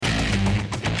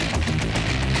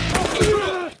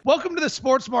Welcome to the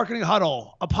Sports Marketing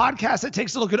Huddle, a podcast that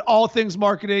takes a look at all things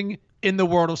marketing in the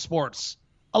world of sports.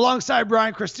 Alongside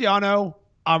Brian Cristiano,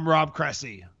 I'm Rob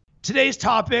Cressy. Today's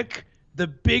topic, the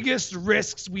biggest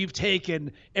risks we've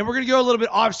taken. And we're going to go a little bit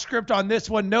off script on this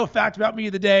one. No fact about me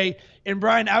of the day. And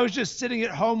Brian, I was just sitting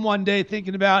at home one day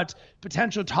thinking about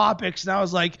potential topics. And I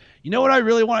was like, you know what I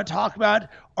really want to talk about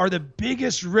are the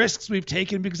biggest risks we've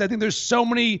taken, because I think there's so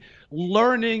many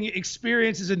learning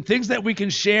experiences and things that we can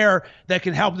share that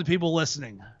can help the people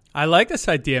listening. I like this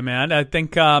idea, man. I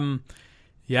think,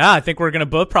 I think we're going to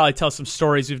both probably tell some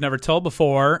stories we've never told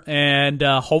before. And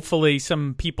hopefully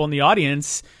some people in the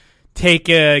audience get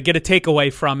a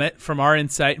takeaway from it, from our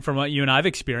insight and from what you and I've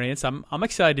experienced. I'm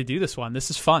excited to do this one.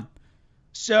 This is fun.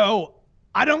 So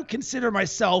I don't consider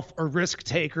myself a risk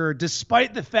taker,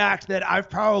 despite the fact that I've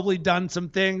probably done some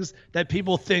things that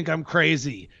people think I'm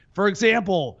crazy. For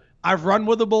example, I've run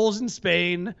with the bulls in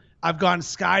Spain. I've gone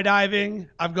skydiving.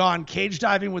 I've gone cage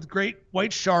diving with great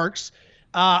white sharks.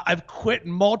 I've quit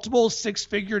multiple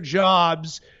six-figure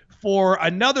jobs for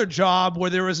another job where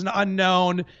there was an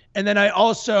unknown. And then I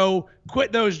also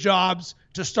quit those jobs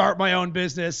to start my own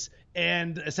business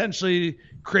and essentially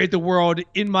create the world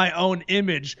in my own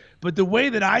image. But the way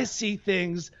that I see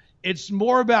things, it's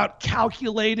more about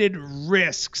calculated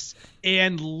risks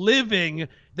and living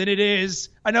than it is.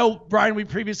 I know, Brian, we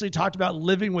previously talked about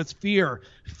living with fear.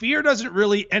 Fear doesn't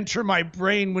really enter my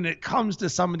brain when it comes to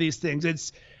some of these things.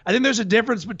 I think there's a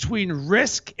difference between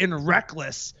risk and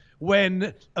reckless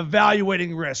when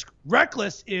evaluating risk.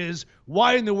 Reckless is,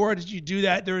 why in the world did you do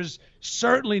that? There's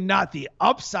certainly not the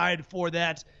upside for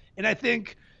that. And I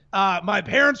think my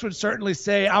parents would certainly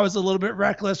say I was a little bit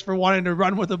reckless for wanting to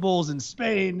run with the bulls in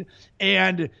Spain.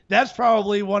 And that's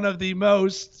probably one of the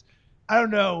most,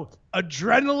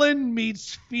 adrenaline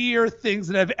meets fear things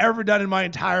that I've ever done in my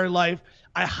entire life.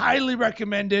 I highly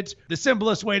recommend it. The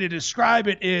simplest way to describe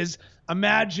it is,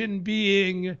 imagine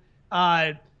being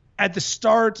at the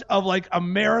start of like a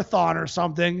marathon or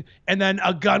something, and then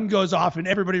a gun goes off and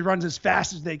everybody runs as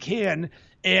fast as they can,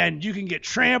 and you can get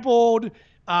trampled. You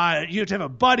have to have a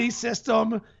buddy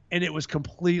system, and it was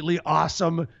completely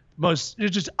awesome. It was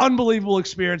just unbelievable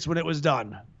experience when it was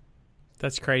done.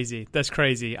 That's crazy.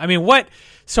 I mean,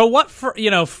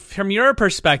 from your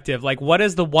perspective, like, what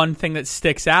is the one thing that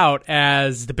sticks out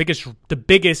as the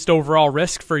biggest overall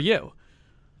risk for you?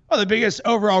 Well, the biggest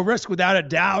overall risk, without a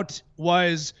doubt,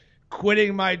 was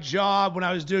quitting my job when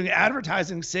I was doing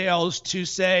advertising sales to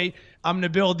say, I'm going to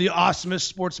build the awesomest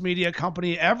sports media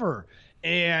company ever.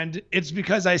 And it's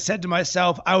because I said to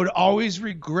myself, I would always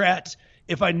regret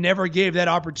if I never gave that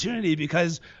opportunity,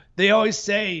 because they always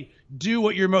say, do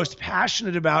what you're most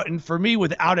passionate about. And for me,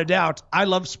 without a doubt, I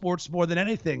love sports more than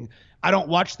anything. I don't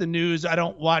watch the news. I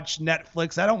don't watch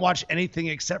Netflix. I don't watch anything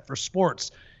except for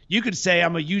sports. You could say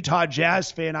I'm a Utah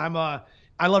Jazz fan.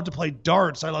 I love to play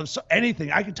darts. I love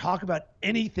anything. I can talk about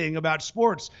anything about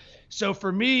sports. So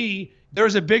for me,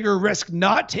 there's a bigger risk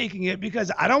not taking it,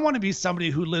 because I don't want to be somebody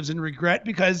who lives in regret,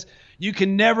 because you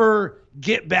can never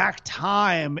get back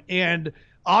time. And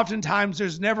oftentimes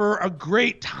there's never a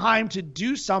great time to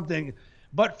do something.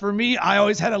 But for me, I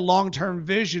always had a long-term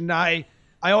vision. I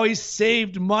always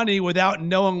saved money without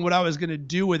knowing what I was going to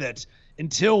do with it,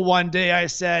 until one day I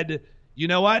said, you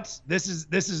know what? This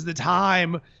is the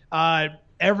time.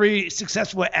 Every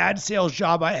successful ad sales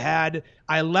job I had,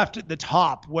 I left at the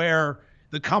top, where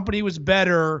the company was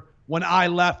better when I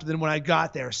left than when I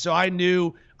got there. So I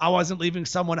knew I wasn't leaving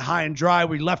someone high and dry.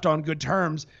 We left on good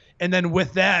terms. And then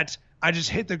with that, I just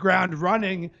hit the ground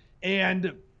running.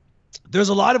 And there's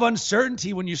a lot of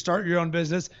uncertainty when you start your own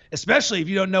business, especially if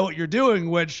you don't know what you're doing,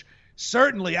 which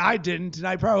certainly I didn't, and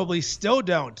I probably still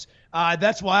don't.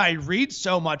 That's why I read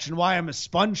so much and why I'm a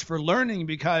sponge for learning,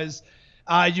 because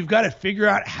you've got to figure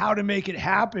out how to make it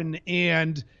happen.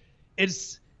 And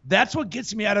that's what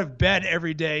gets me out of bed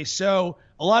every day. So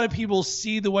a lot of people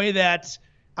see the way that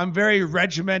I'm very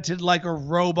regimented, like a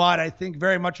robot. I think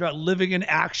very much about living in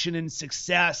action and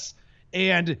success.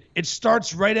 And it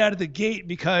starts right out of the gate,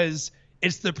 because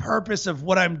it's the purpose of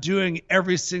what I'm doing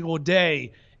every single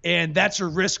day. And that's a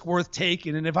risk worth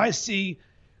taking. And if I see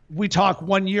we talk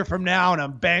 1 year from now and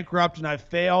I'm bankrupt and I've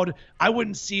failed, I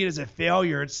wouldn't see it as a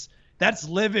failure. That's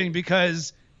living,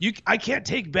 because I can't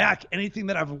take back anything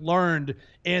that I've learned,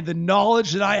 and the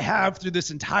knowledge that I have through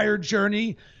this entire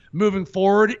journey moving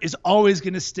forward is always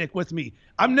going to stick with me.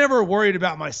 I'm never worried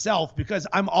about myself, because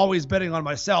I'm always betting on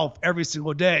myself every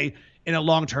single day in a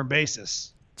long-term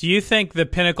basis. Do you think the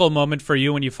pinnacle moment for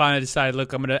you when you finally decided,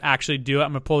 look, I'm going to actually do it,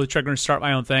 I'm going to pull the trigger and start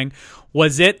my own thing,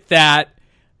 was it that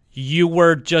you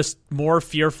were just more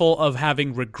fearful of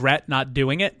having regret not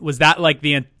doing it? Was that like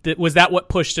was that what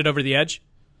pushed it over the edge?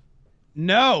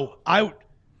 No,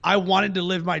 I wanted to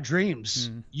live my dreams.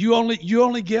 You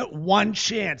only get one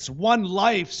chance, one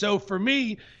life. So for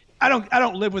me, I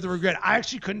don't live with regret. I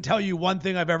actually couldn't tell you one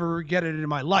thing I've ever regretted in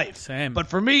my life. Same. But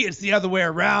for me, it's the other way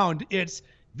around.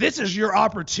 This is your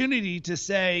opportunity to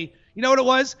say, you know what it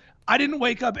was? I didn't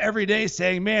wake up every day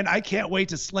saying, man, I can't wait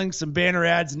to sling some banner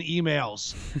ads and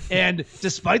emails. And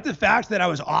despite the fact that I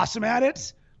was awesome at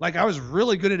it, like I was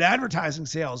really good at advertising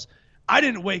sales, I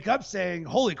didn't wake up saying,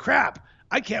 holy crap,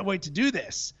 I can't wait to do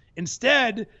this.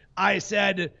 Instead, I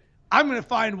said, I'm going to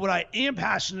find what I am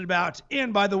passionate about.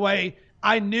 And by the way,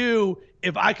 I knew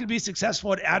if I could be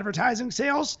successful at advertising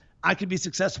sales, I could be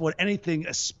successful at anything,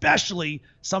 especially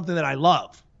something that I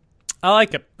love. I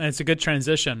like it. It's a good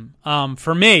transition.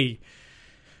 For me,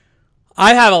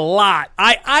 I have a lot.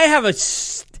 I have a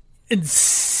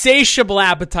insatiable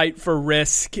appetite for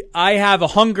risk. I have a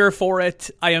hunger for it.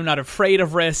 I am not afraid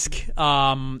of risk. When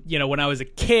I was a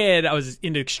kid, I was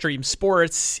into extreme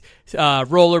sports,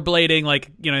 rollerblading,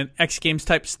 like, X Games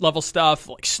type level stuff,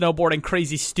 like snowboarding,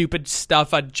 crazy, stupid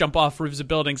stuff. I'd jump off roofs of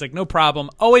buildings, like no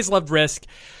problem. Always loved risk.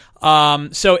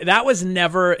 So that was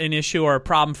never an issue or a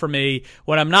problem for me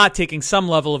when I'm not taking some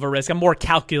level of a risk. I'm more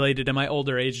calculated in my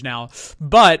older age now,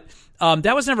 but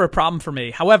that was never a problem for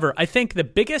me. However, I think the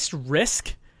biggest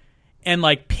risk and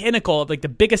like pinnacle of like the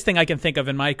biggest thing I can think of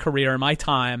in my career, in my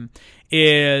time,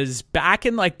 is back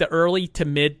in like the early to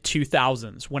mid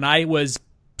 2000s when I was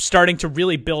starting to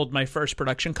really build my first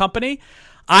production company.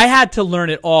 I had to learn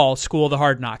it all, School of the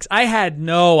Hard Knocks. I had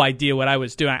no idea what I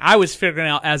was doing. I was figuring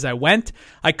out as I went.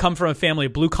 I come from a family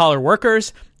of blue-collar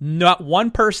workers. Not one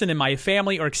person in my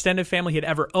family or extended family had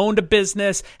ever owned a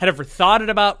business, had ever thought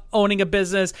about owning a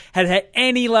business, had had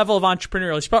any level of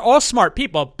entrepreneurial. All smart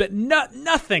people, but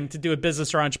nothing to do with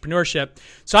business or entrepreneurship.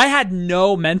 So I had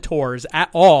no mentors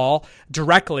at all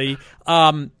directly.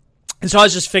 And so I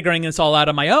was just figuring this all out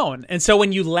on my own. And so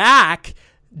when you lack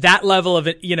that level of,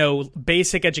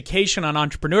 basic education on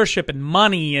entrepreneurship and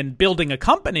money and building a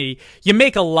company, you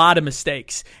make a lot of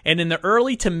mistakes. And in the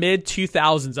early to mid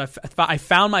 2000s, I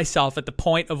found myself at the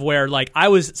point of where, like, I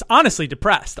was honestly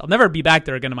depressed. I'll never be back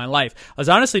there again in my life. I was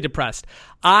honestly depressed.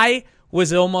 I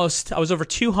was over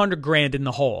 200 grand in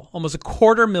the hole, almost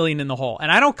 $250,000 in the hole. And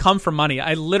I don't come from money.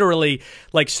 I literally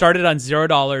started on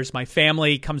 $0. My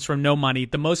family comes from no money.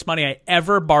 The most money I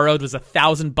ever borrowed was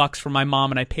 $1,000 from my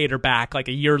mom, and I paid her back like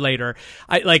a year later.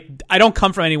 I don't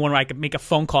come from anyone where I could make a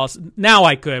phone call. Now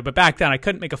I could, but back then I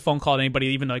couldn't make a phone call to anybody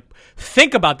to even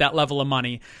think about that level of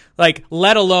money,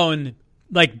 let alone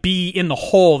be in the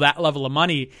hole, that level of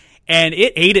money. And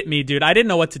it ate at me, dude. I didn't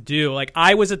know what to do.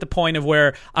 I was at the point of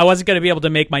where I wasn't going to be able to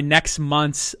make my next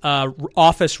month's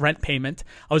office rent payment.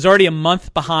 I was already a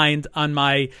month behind on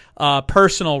my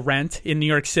personal rent in New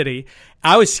York City.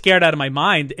 I was scared out of my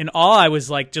mind, and all I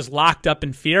was just locked up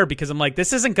in fear because I'm like,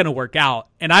 this isn't going to work out.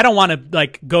 And I don't want to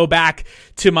go back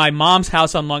to my mom's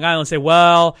house on Long Island and say,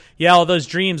 well, yeah, all those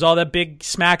dreams, all that big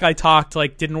smack I talked,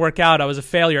 didn't work out. I was a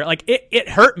failure. It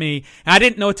hurt me, and I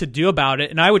didn't know what to do about it.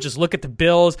 And I would just look at the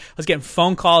bills. I was getting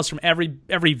phone calls from every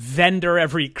vendor,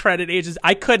 every credit agent.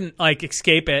 I couldn't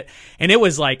escape it. And it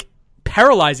was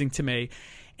paralyzing to me.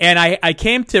 And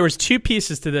there was two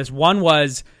pieces to this. One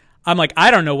was, I'm like, I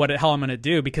don't know what the hell I'm going to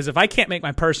do, because if I can't make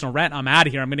my personal rent, I'm out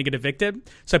of here. I'm going to get evicted.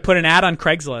 So I put an ad on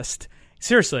Craigslist.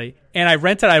 Seriously. And I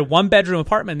had a 1-bedroom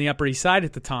apartment in the Upper East Side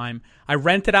at the time. I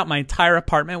rented out my entire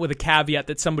apartment with a caveat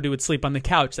that somebody would sleep on the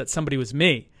couch. That somebody was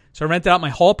me. So I rented out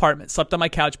my whole apartment, slept on my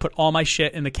couch, put all my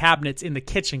shit in the cabinets in the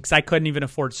kitchen because I couldn't even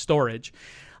afford storage.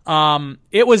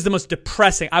 It was the most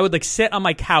depressing. I would sit on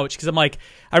my couch because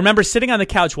I remember sitting on the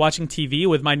couch watching TV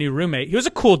with my new roommate. He was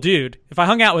a cool dude. If I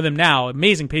hung out with him now,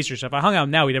 amazing pastry chef. If I hung out with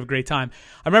him now, we'd have a great time.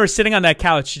 I remember sitting on that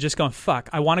couch just going, fuck,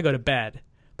 I want to go to bed,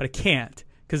 but I can't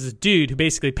because this dude who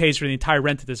basically pays for the entire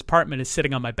rent of this apartment is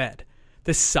sitting on my bed.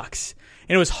 This sucks.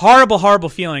 And it was horrible, horrible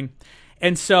feeling.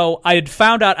 And so I had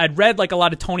found out, I'd read a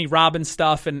lot of Tony Robbins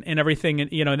stuff and everything,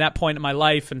 and in that point in my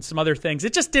life and some other things.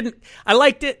 It just didn't, I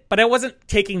liked it, but I wasn't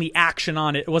taking the action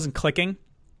on it. It wasn't clicking.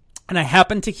 And I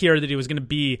happened to hear that he was going to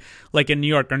be in New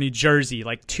York or New Jersey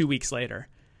 2 weeks later.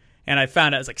 And I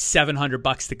found out it was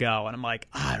 $700 to go. And I'm like,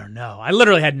 I don't know. I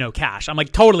literally had no cash. I'm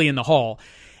totally in the hole.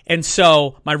 And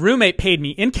so my roommate paid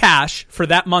me in cash for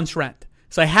that month's rent.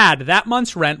 So I had that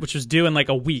month's rent, which was due in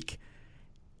a week.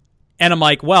 And I'm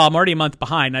like, well, I'm already a month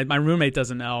behind. My roommate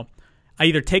doesn't know. I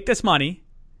either take this money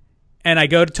and I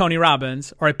go to Tony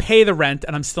Robbins, or I pay the rent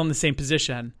and I'm still in the same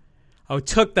position. I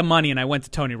took the money and I went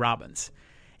to Tony Robbins.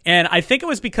 And I think it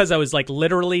was because I was like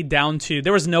literally down to,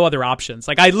 there was no other options.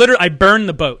 Like I burned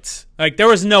the boats. Like there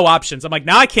was no options. I'm like,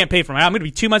 now I can't pay for it. I'm going to be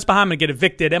 2 months behind. I'm going to get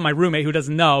evicted. And my roommate, who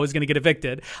doesn't know, is going to get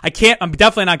evicted. I'm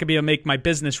definitely not going to be able to make my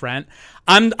business rent.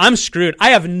 I'm screwed.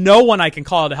 I have no one I can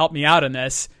call to help me out in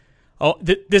this. Oh,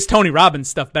 this Tony Robbins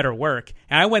stuff better work.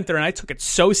 And I went there and I took it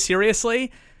so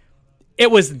seriously. It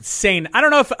was insane. I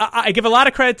don't know if I give a lot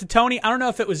of credit to Tony. I don't know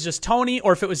if it was just Tony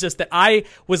or if it was just that I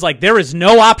was like, there is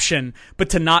no option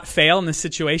but to not fail in this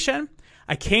situation.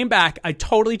 I came back. I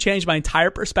totally changed my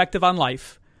entire perspective on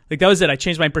life. Like that was it. I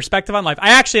changed my perspective on life.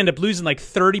 I actually ended up losing like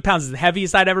 30 pounds. It's the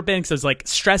heaviest I'd ever been because I was like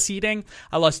stress eating.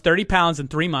 I lost 30 pounds in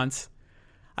 3 months.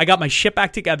 I got my shit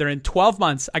back together in 12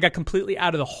 months. I got completely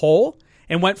out of the hole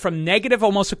and went from negative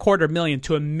almost $250,000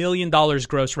 to $1 million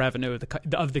gross revenue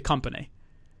of the company.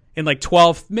 In like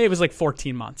 12, maybe it was like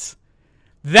 14 months.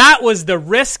 That was the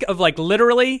risk of like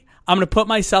literally, I'm going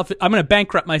to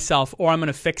bankrupt myself or I'm going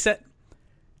to fix it.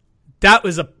 That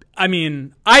was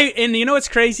and you know what's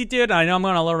crazy, dude? I know I'm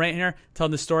going a little right here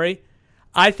telling the story.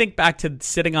 I think back to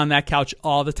sitting on that couch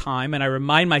all the time and I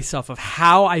remind myself of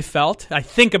how I felt. I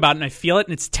think about it and I feel it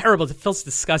and it's terrible. It feels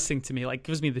disgusting to me. Like it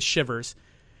gives me the shivers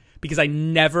because I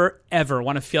never, ever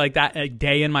want to feel like that a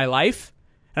day in my life.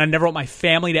 And I never want my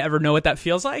family to ever know what that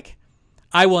feels like.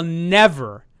 I will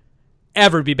never,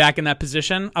 ever be back in that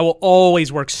position. I will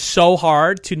always work so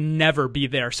hard to never be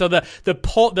there. So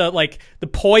the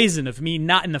poison of me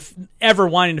not ever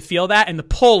wanting to feel that and the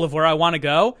pull of where I want to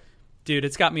go, dude,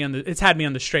 it's had me on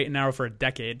the straight and narrow for a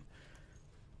decade.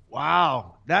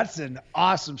 Wow, that's an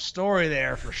awesome story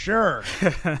there for sure.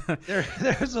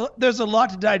 There's a lot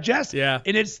to digest. Yeah,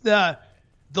 and it's the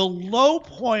low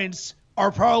points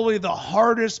are probably the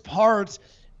hardest parts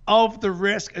of the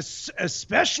risk,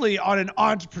 especially on an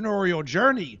entrepreneurial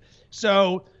journey.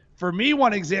 So for me,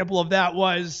 one example of that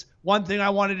was one thing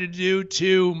I wanted to do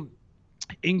to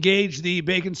engage the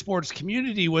Bacon Sports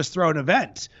community was throw an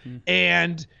event.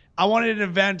 And I wanted an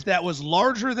event that was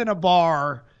larger than a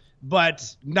bar,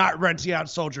 but not renting out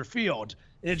Soldier Field.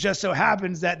 And it just so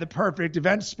happens that the perfect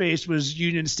event space was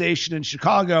Union Station in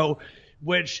Chicago,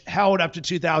 which held up to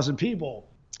 2,000 people.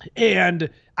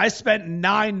 And I spent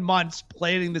 9 months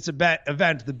planning this event,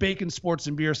 the Bacon Sports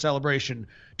and Beer Celebration.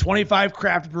 25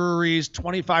 craft breweries,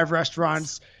 25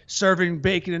 restaurants serving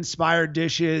bacon-inspired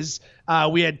dishes.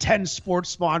 We had 10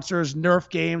 sports sponsors, Nerf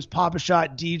games,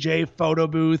 Pop-A-Shot, DJ, photo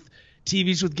booth,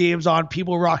 TVs with games on,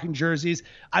 people rocking jerseys.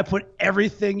 I put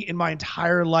everything in my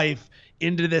entire life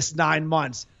into this 9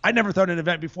 months. I'd never thrown an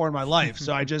event before in my life,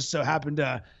 so I just so happened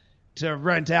to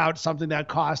rent out something that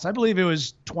cost, I believe it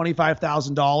was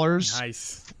 $25,000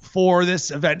 nice. For this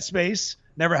event space,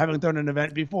 never having thrown an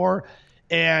event before.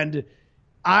 And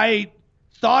I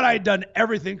thought I'd done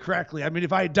everything correctly. I mean,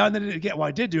 if I had done it again, well,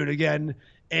 I did do it again,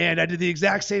 and I did the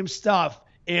exact same stuff.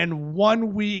 And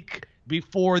 1 week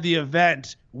before the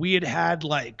event, we had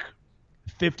like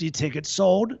 50 tickets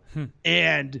sold.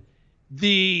 And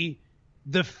the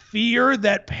fear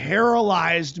that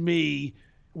paralyzed me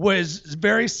was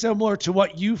very similar to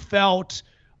what you felt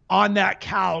on that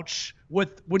couch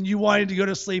when you wanted to go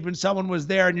to sleep and someone was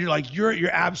there and you're like, you're at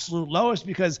your absolute lowest,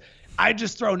 because I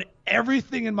just thrown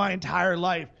everything in my entire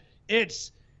life.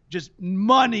 It's just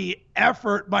money,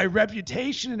 effort, my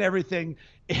reputation and everything.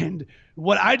 And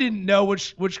what I didn't know,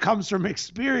 which comes from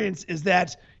experience, is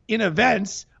that in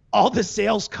events, all the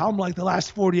sales come like the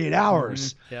last 48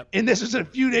 hours. Yep. And this was a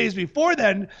few days before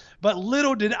then, but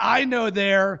little did I know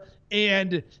there.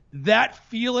 And that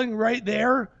feeling right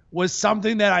there was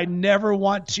something that I never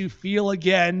want to feel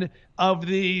again, of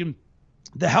the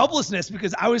helplessness,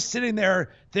 because I was sitting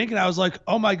there thinking, I was like,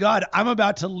 oh my God, I'm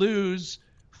about to lose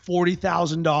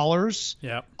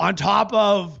 $40,000 on top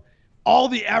of all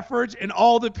the effort and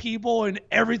all the people and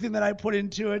everything that I put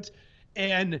into it.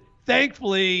 And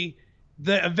thankfully,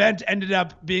 the event ended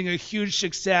up being a huge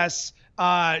success.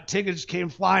 Tickets came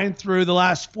flying through the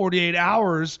last 48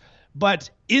 hours. But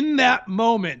in that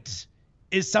moment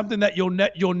is something that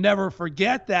you'll never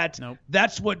forget.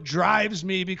 That's what drives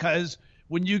me, because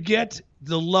when you get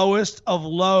the lowest of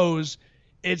lows,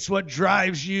 it's what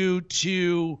drives you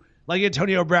to, like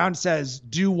Antonio Brown says,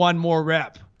 do one more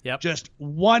rep. Yep. Just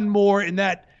one more, in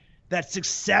that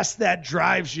success that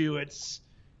drives you. It's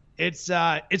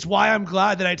why I'm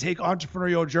glad that I take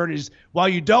entrepreneurial journeys. While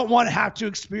you don't want to have to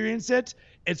experience it,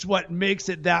 it's what makes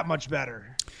it that much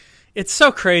better. It's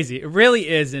so crazy. It really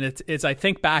is. And it's I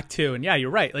think back to, and yeah, you're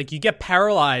right. Like you get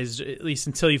paralyzed, at least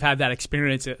until you've had that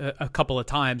experience a couple of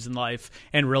times in life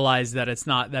and realize that it's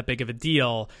not that big of a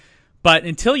deal. But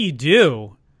until you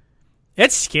do,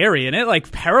 It's scary, and it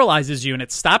like paralyzes you, and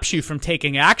it stops you from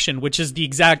taking action, which is the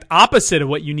exact opposite of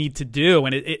what you need to do.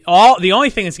 And the only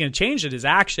thing that's going to change it is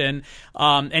action,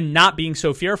 and not being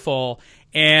so fearful.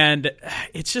 And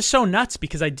it's just so nuts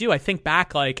because I think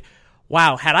back like,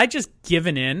 wow, had I just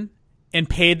given in and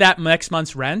paid that next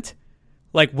month's rent,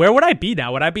 like, where would I be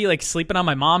now? Would I be like sleeping on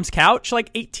my mom's couch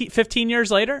like 15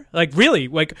 years later? Like, really?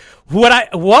 Like,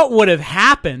 what would have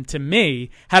happened to me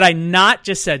had I not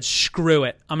just said, screw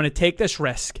it, I'm going to take this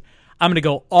risk. I'm going to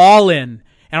go all in,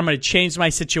 and I'm going to change my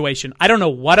situation. I don't know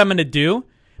what I'm going to do.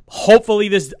 Hopefully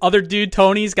this other dude,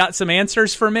 Tony's got some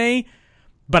answers for me,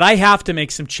 but I have to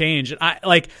make some change. And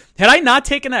had I not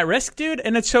taken that risk, dude,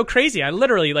 and it's so crazy. I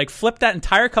literally like flipped that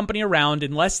entire company around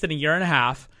in less than a year and a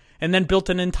half, and then built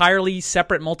an entirely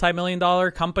separate multi-million-dollar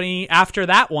company after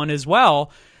that one as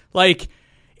well. Like,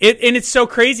 and it's so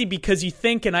crazy because you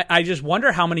think, and I just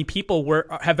wonder how many people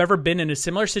have ever been in a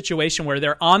similar situation where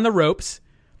they're on the ropes,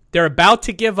 they're about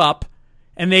to give up,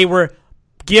 and they were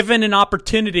given an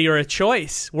opportunity or a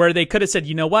choice where they could have said,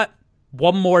 you know what,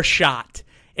 one more shot.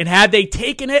 And had they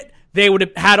taken it, they would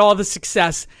have had all the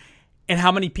success. And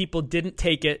how many people didn't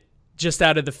take it just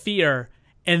out of the fear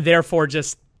and therefore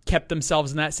just kept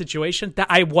themselves in that situation? That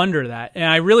I wonder that. And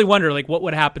I really wonder like what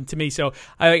would happen to me. So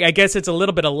I guess it's a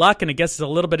little bit of luck, and I guess it's a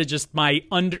little bit of just my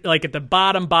at the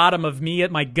bottom of me, at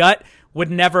my gut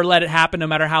would never let it happen no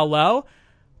matter how low.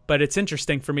 But it's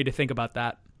interesting for me to think about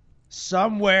that.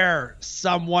 Somewhere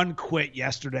someone quit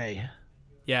yesterday.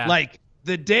 Yeah. Like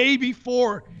the day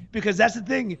before, because that's the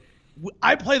thing.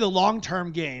 I play the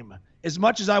long-term game. As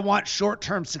much as I want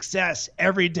short-term success,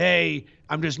 every day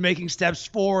I'm just making steps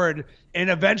forward, and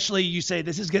eventually you say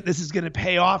this is going to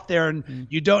pay off there, and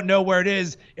you don't know where it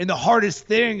is. And the hardest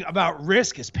thing about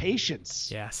risk is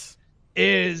patience. Yes.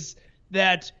 Is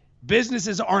that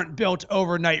businesses aren't built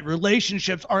overnight,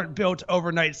 relationships aren't built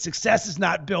overnight, success is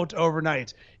not built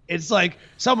overnight. It's like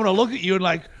someone will look at you and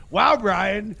like, wow,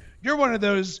 Brian, you're one of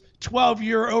those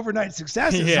 12-year overnight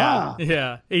successes, huh?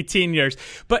 Yeah, 18 years.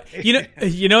 But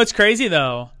you know what's crazy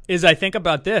though is I think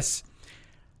about this.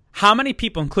 How many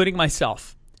people, including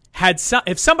myself,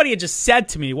 if somebody had just said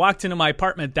to me, walked into my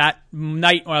apartment that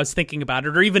night when I was thinking about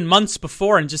it, or even months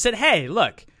before, and just said, "Hey,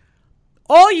 look,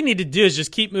 all you need to do is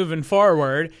just keep moving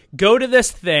forward, go to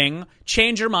this thing,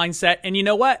 change your mindset, and you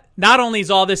know what? Not only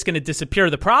is all this going to disappear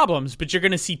the problems, but you're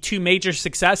going to see two major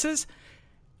successes."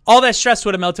 All that stress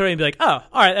would have melted away and be like, oh,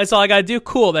 all right, that's all I got to do?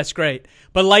 Cool, that's great.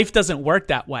 But life doesn't work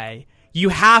that way. You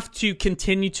have to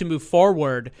continue to move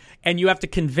forward, and you have to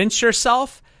convince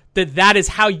yourself that that is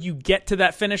how you get to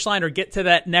that finish line or get to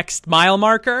that next mile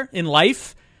marker in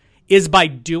life, is by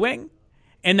doing.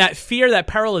 And that fear, that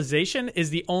paralyzation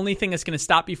is the only thing that's going to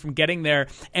stop you from getting there.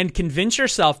 And convince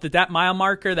yourself that that mile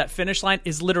marker, that finish line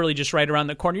is literally just right around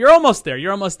the corner. You're almost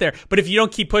there. But if you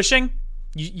don't keep pushing,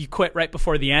 you quit right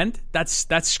before the end. That's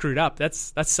screwed up. That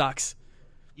sucks.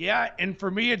 Yeah, and for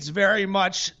me, it's very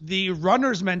much the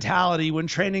runner's mentality when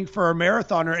training for a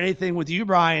marathon or anything with you,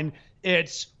 Brian.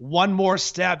 It's one more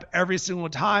step every single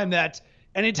time. That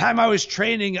anytime I was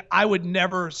training, I would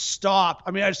never stop.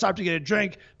 I mean, I'd stop to get a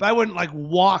drink, but I wouldn't like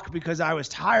walk because I was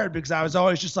tired, because I was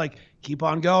always just like, keep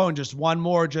on going, just one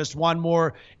more.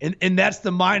 And that's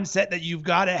the mindset that you've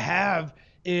got to have.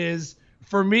 Is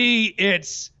for me,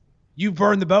 it's you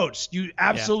burn the boats. You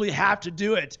absolutely have to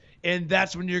do it. And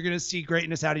that's when you're going to see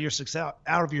greatness out of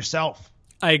yourself.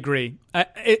 I agree.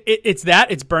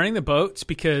 It's burning the boats,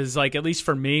 because like, at least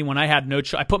for me, when I had no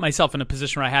choice, I put myself in a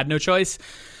position where I had no choice.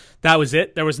 That was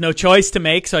it. There was no choice to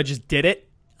make. So I just did it.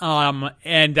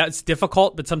 And that's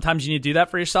difficult, but sometimes you need to do that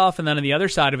for yourself. And then on the other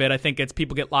side of it, I think it's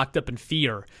people get locked up in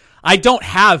fear. I don't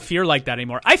have fear like that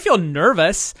anymore. I feel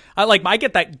nervous. I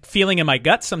get that feeling in my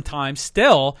gut sometimes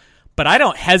still, but I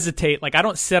don't hesitate. Like, I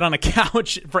don't sit on a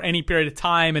couch for any period of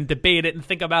time and debate it and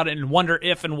think about it and wonder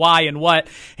if and why and what,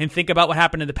 and think about what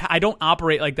happened in the past. I don't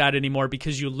operate like that anymore,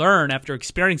 because you learn after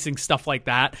experiencing stuff like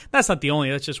that. That's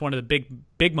just one of the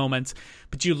big moments.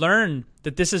 But you learn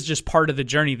that this is just part of the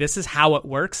journey. This is how it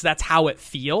works. That's how it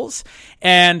feels.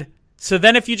 And so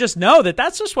then if you just know that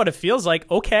that's just what it feels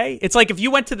like, okay. It's like if you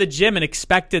went to the gym and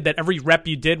expected that every rep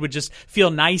you did would just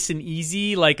feel nice and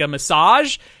easy, like a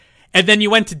massage, and then you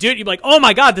went to do it, you'd be like, oh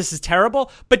my God, this is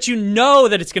terrible. But you know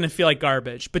that it's going to feel like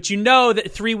garbage. But you know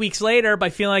that 3 weeks later, by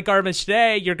feeling like garbage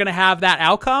today, you're going to have that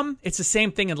outcome. It's the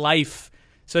same thing in life.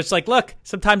 So it's like, look,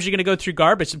 sometimes you're going to go through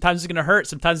garbage. Sometimes it's going to hurt.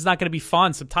 Sometimes it's not going to be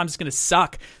fun. Sometimes it's going to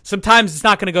suck. Sometimes it's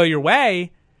not going to go your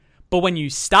way. But when you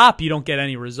stop, you don't get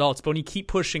any results. But when you keep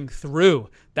pushing through,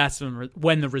 that's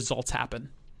when the results happen.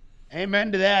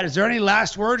 Amen to that. Is there any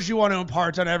last words you want to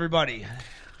impart on everybody?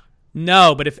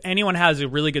 No, but if anyone has a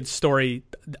really good story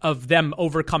of them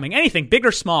overcoming anything, big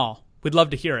or small, we'd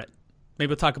love to hear it. Maybe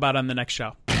we'll talk about it on the next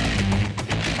show.